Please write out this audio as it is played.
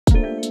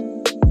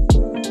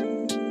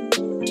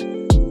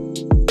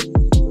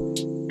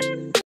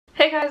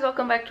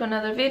welcome back to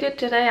another video.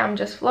 Today I'm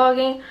just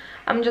vlogging.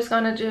 I'm just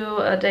gonna do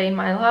a day in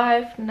my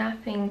life.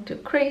 Nothing too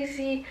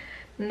crazy,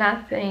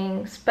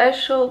 nothing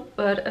special,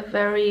 but a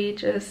very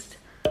just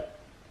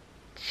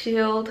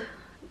chilled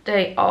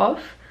day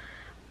off.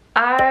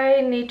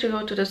 I need to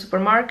go to the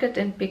supermarket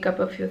and pick up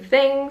a few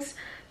things.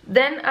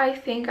 Then I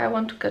think I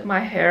want to cut my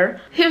hair.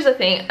 Here's the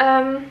thing,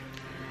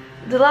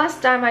 the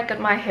last time I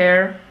cut my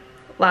hair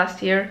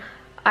last year,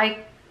 I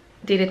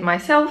did it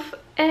myself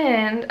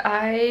and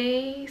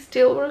I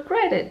still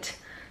regret it.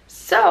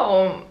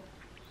 So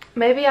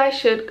maybe I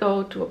should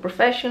go to a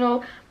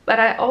professional, but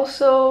I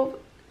also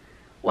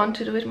want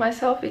to do it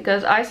myself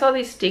because I saw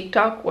this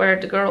TikTok where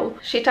the girl,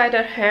 she tied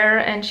her hair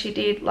and she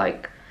did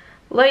like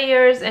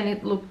layers and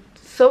it looked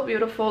so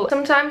beautiful.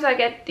 Sometimes I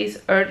get these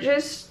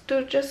urges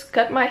to just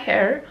cut my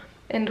hair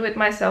and do it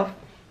myself.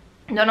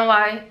 Don't know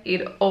why,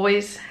 it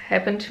always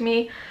happened to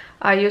me.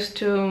 I used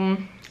to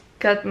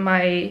cut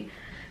my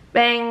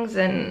bangs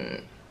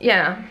and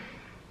yeah,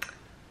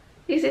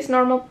 this is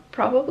normal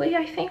probably,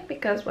 I think,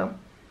 because well,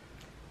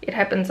 it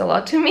happens a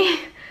lot to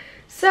me.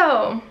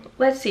 So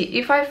let's see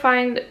if I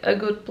find a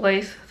good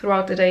place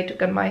throughout the day to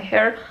cut my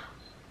hair,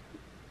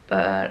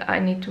 but I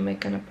need to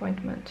make an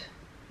appointment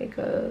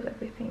because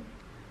everything,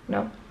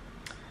 no,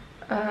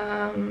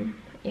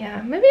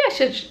 yeah, maybe I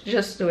should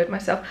just do it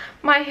myself.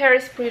 My hair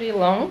is pretty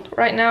long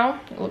right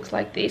now, it looks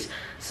like this,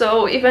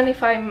 so even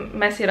if I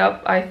mess it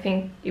up, I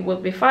think it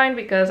will be fine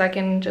because I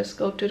can just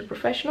go to the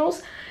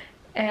professionals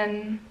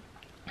and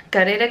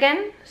cut it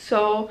again.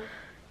 So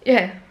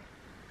yeah,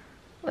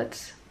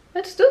 let's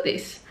do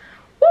this.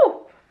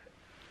 Woo!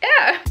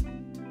 Yeah!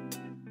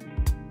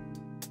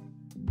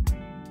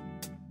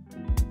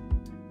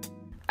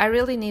 I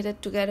really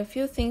needed to get a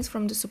few things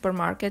from the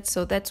supermarket,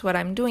 so that's what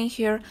I'm doing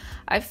here.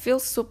 I feel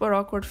super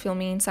awkward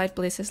filming inside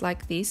places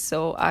like this,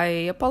 so I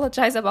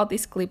apologize about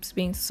these clips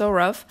being so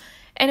rough.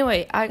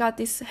 Anyway, I got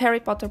this Harry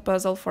Potter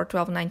puzzle for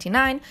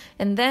 $12.99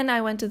 and then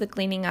I went to the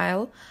cleaning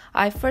aisle.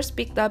 I first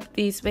picked up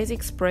this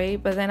basic spray,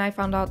 but then I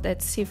found out that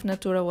Cif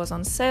Natura was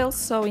on sale,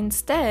 so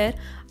instead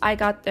I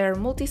got their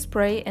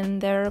multi-spray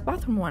and their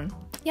bathroom one.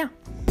 Yeah.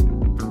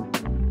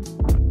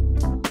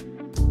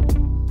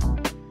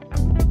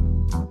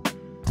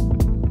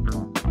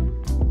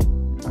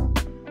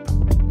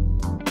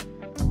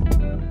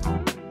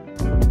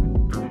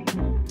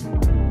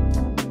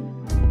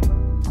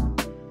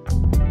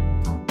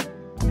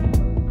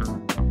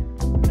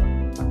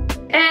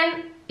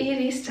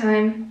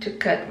 Time to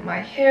cut my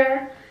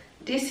hair.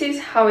 This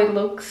is how it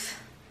looks,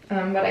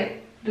 but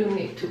I do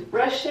need to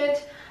brush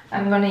it.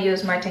 I'm gonna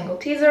use my Tangle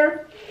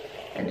Teaser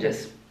and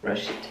just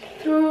brush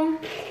it through.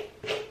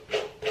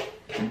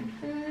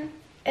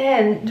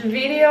 And the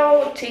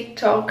video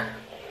TikTok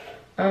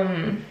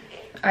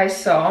I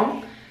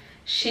saw,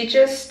 she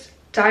just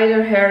tied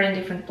her hair in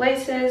different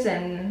places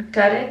and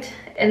cut it,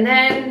 and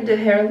then the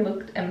hair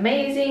looked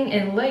amazing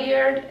and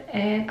layered,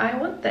 and I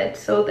want that,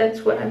 so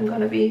that's what I'm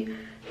gonna be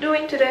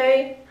doing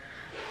today.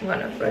 I'm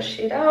gonna brush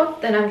it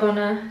out, then I'm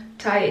gonna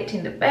tie it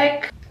in the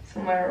back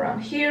somewhere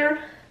around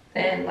here,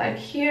 then like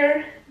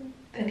here,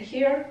 then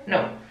here,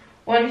 no,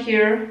 one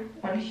here,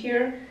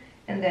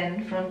 and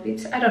then front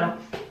bits, I don't know.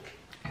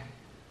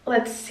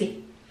 Let's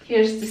see.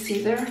 Here's the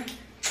scissor.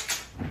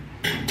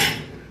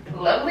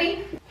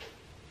 Lovely.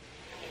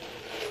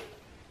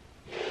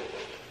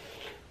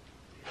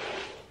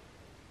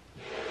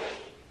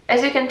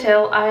 As you can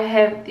tell, I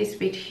have this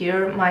bit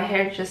here. My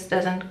hair just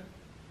doesn't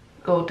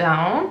go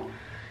down.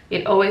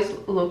 It always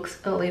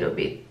looks a little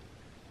bit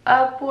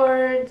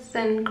upwards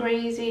and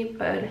crazy,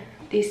 but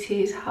this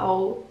is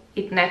how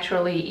it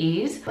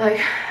naturally is. Like,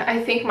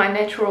 I think my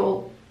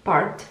natural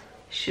part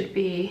should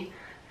be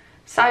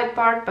side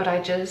part, but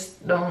I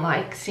just don't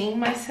like seeing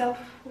myself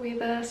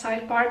with a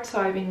side part, so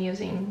I've been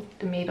using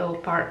the middle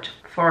part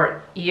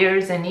for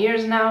years and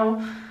years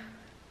now.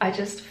 I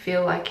just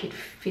feel like it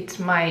fits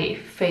my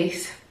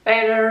face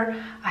better.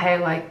 I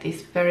have like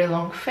this very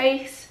long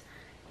face,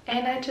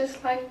 and I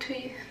just like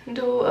to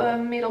do a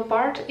middle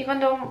part, even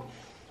though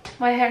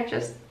my hair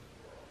just,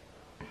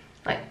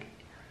 like,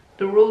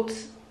 the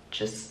roots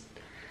just,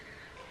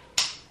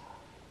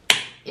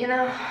 you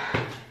know.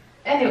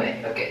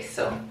 Anyway, okay,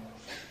 so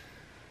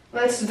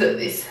let's do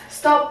this.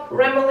 Stop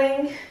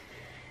rambling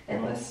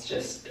and let's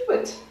just do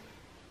it.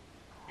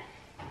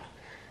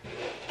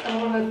 I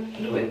want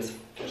to do it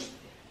first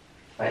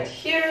right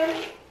here.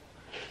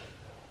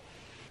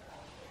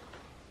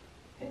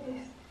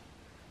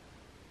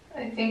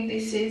 I think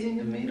this is in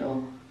the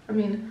middle. I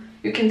mean,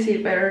 you can see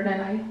it better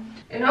than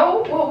I. You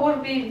know what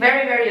would be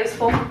very, very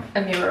useful?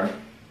 A mirror.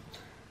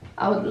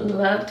 I would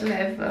love to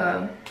have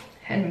a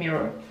hand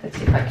mirror. Let's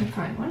see if I can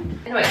find one.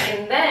 Anyway,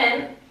 and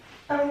then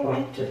I'm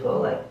going to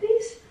go like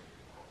this.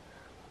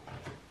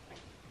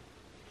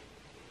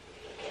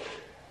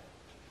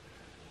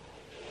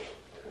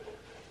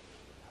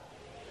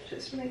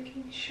 Just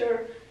making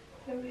sure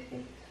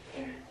everything's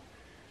there.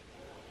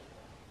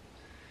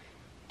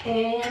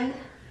 And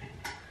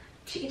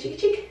cheeky, cheeky,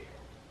 cheeky.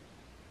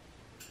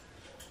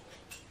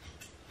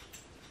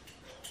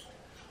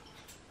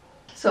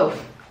 So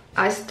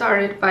I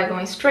started by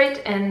going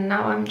straight and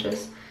now I'm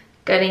just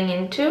getting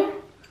into.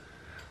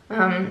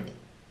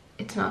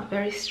 It's not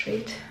very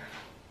straight,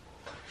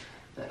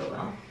 but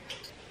well.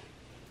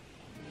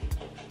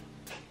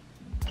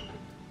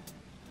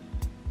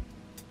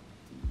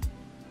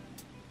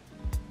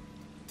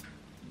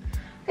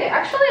 Okay,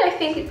 actually I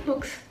think it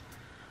looks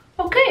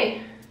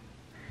okay.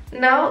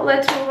 Now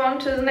let's move on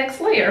to the next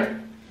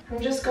layer. I'm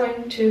just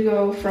going to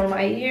go from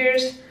my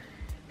ears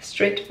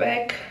straight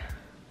back.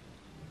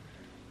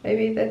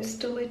 Maybe that's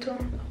too little.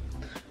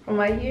 From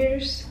my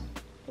ears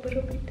a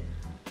little bit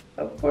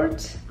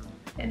upwards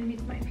and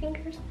with my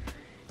fingers.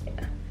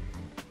 Yeah.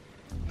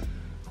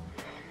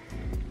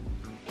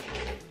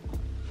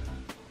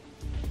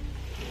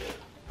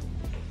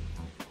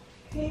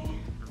 Okay,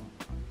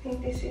 I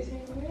think this is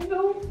in the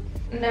middle.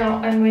 Now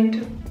I'm going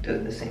to do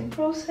the same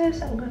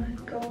process. I'm gonna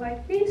go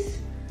like this.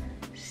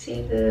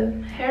 See the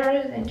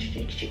hairs and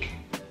chick.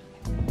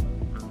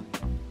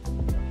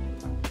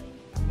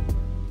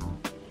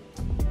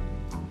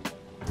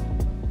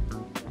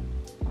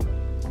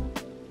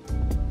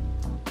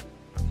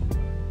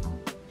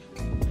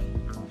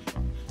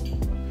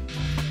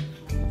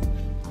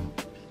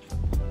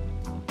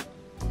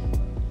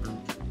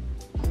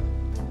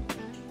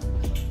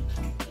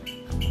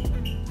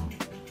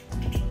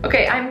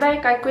 Okay, I'm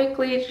back. I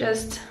quickly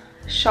just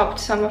chopped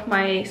some of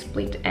my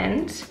split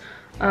ends.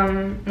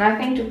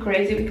 Nothing too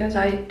crazy because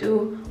I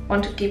do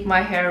want to keep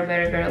my hair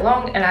very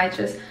long, and I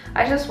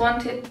just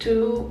want it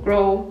to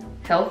grow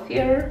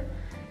healthier,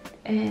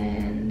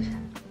 and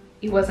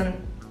it wasn't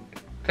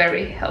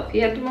very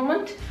healthy at the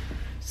moment.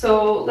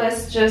 So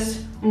let's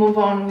just move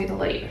on with the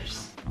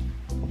layers.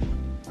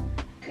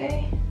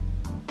 Okay.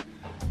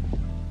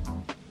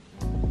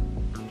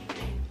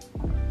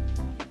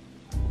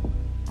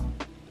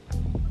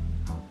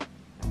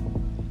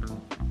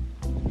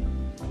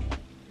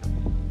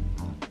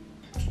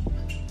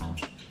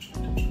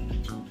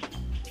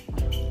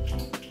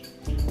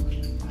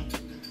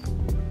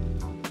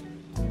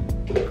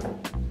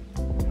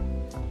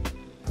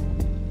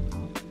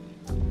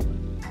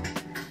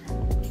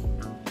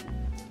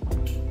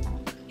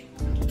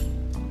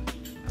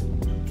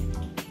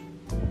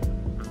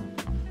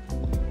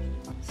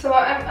 So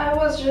I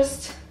was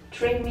just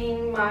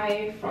trimming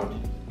my front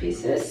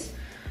pieces.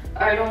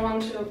 I don't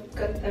want to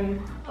cut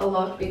them a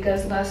lot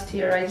because last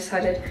year I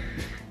decided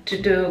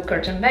to do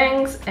curtain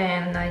bangs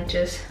and I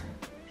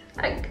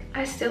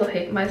still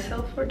hate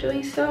myself for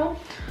doing so.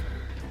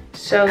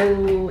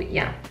 So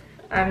yeah,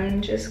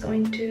 I'm just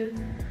going to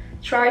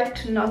try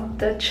to not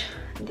touch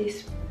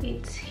these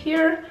bits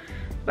here,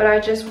 but I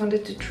just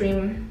wanted to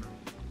trim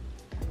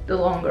the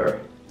longer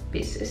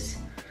pieces.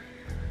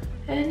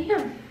 And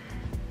yeah.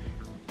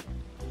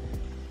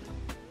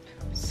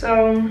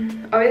 So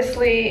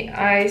obviously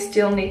I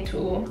still need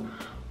to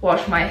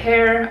wash my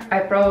hair.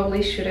 I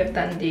probably should have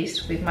done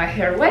this with my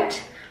hair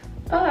wet,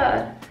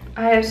 but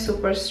I have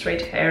super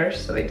straight hair,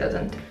 so it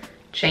doesn't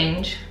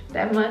change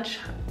that much.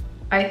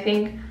 I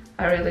think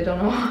I really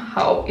don't know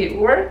how it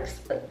works,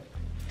 but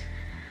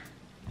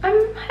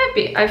I'm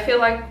happy. I feel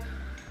like,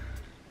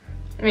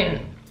 I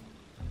mean,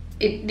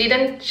 it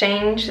didn't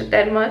change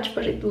that much,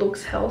 but it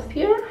looks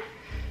healthier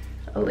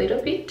a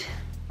little bit.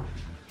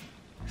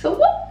 So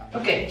what?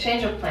 Okay,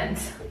 change of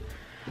plans.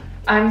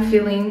 I'm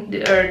feeling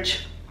the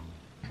urge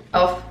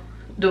of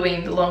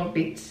doing the long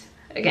bits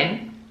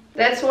again.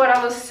 That's what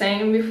I was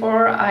saying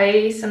before.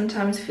 I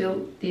sometimes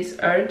feel this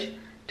urge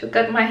to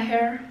cut my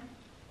hair.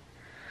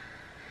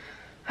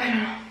 I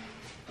don't know.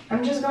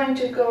 I'm just going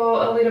to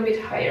go a little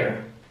bit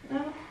higher.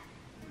 No?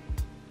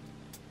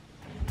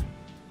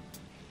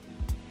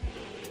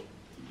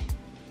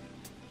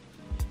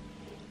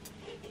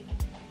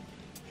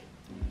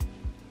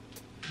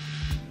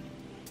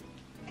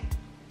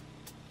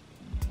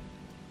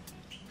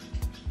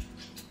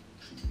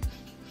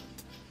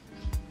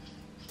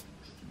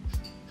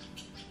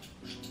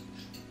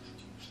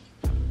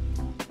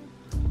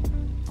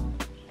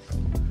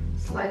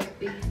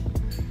 Slightly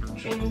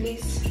trim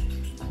this.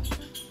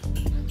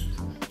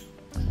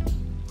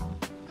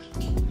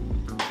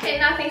 Okay,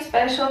 nothing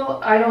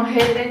special. I don't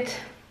hate it.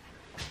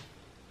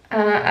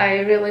 I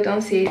really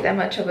don't see that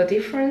much of a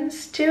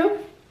difference too,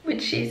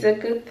 which is a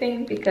good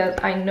thing because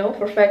I know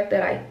for a fact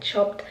that I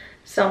chopped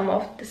some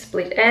of the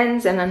split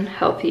ends and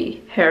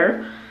unhealthy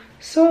hair.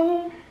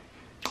 So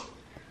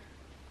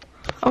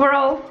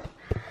overall,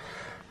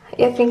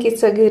 I think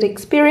it's a good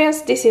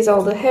experience. This is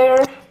all the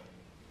hair.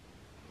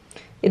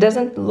 It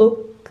doesn't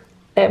look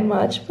that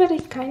much, but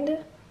it kind of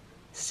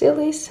still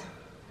is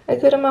a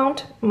good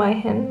amount. My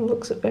hand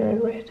looks very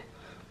red.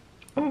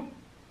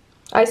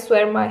 I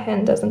swear my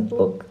hand doesn't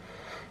look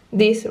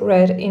this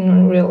red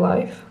in real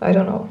life. I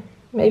don't know.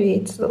 Maybe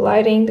it's the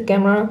lighting, the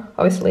camera.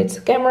 Obviously it's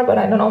the camera, but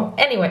I don't know.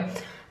 Anyway,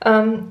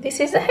 this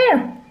is the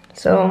hair.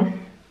 So,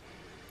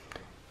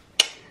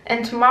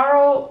 and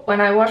tomorrow when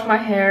I wash my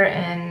hair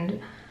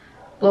and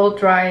blow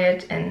dry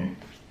it and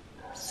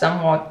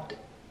somewhat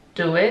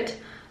do it,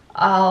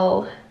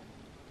 I'll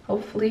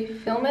hopefully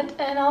film it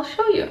and I'll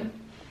show you.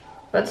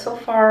 but so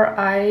far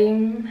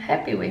I'm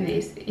happy with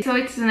this. So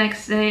it's the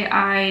next day.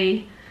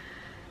 I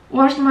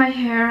washed my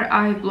hair,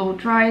 I blow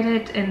dried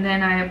it, and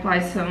then I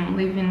applied some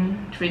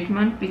leave-in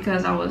treatment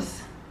because I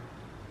was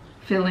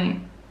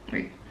feeling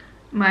like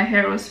my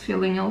hair was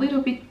feeling a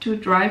little bit too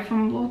dry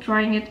from blow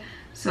drying it.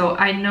 So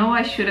I know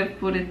I should have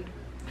put it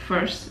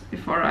first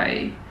before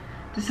I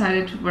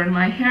decided to burn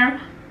my hair,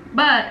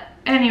 but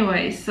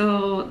anyway,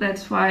 so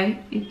that's why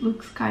it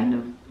looks kind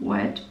of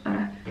wet,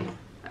 but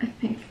I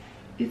think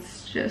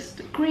it's just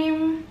a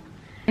cream.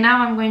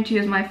 Now I'm going to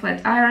use my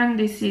flat iron.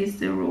 This is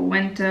the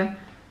Rowenta,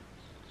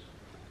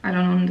 I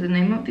don't know the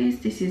name of this.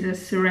 This is a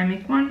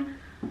ceramic one.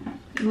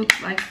 It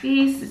looks like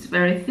this. It's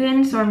very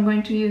thin, so I'm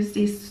going to use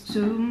this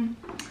to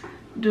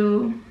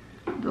do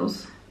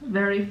those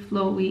very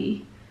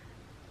flowy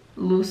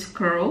loose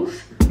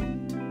curls.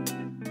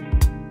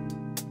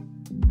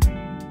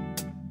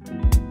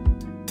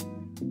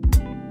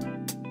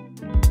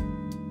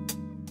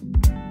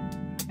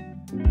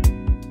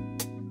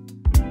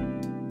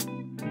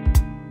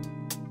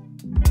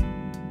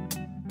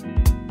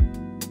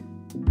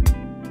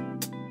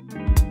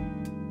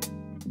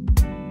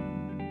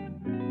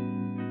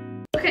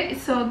 Okay,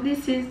 so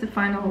this is the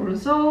final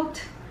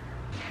result.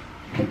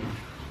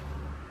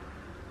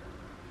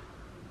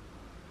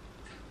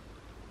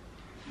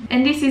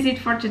 And this is it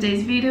for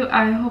today's video.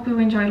 I hope you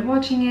enjoyed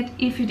watching it.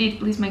 If you did,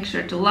 please make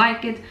sure to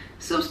like it,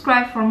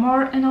 subscribe for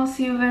more, and I'll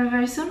see you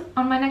very soon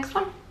on my next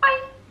one.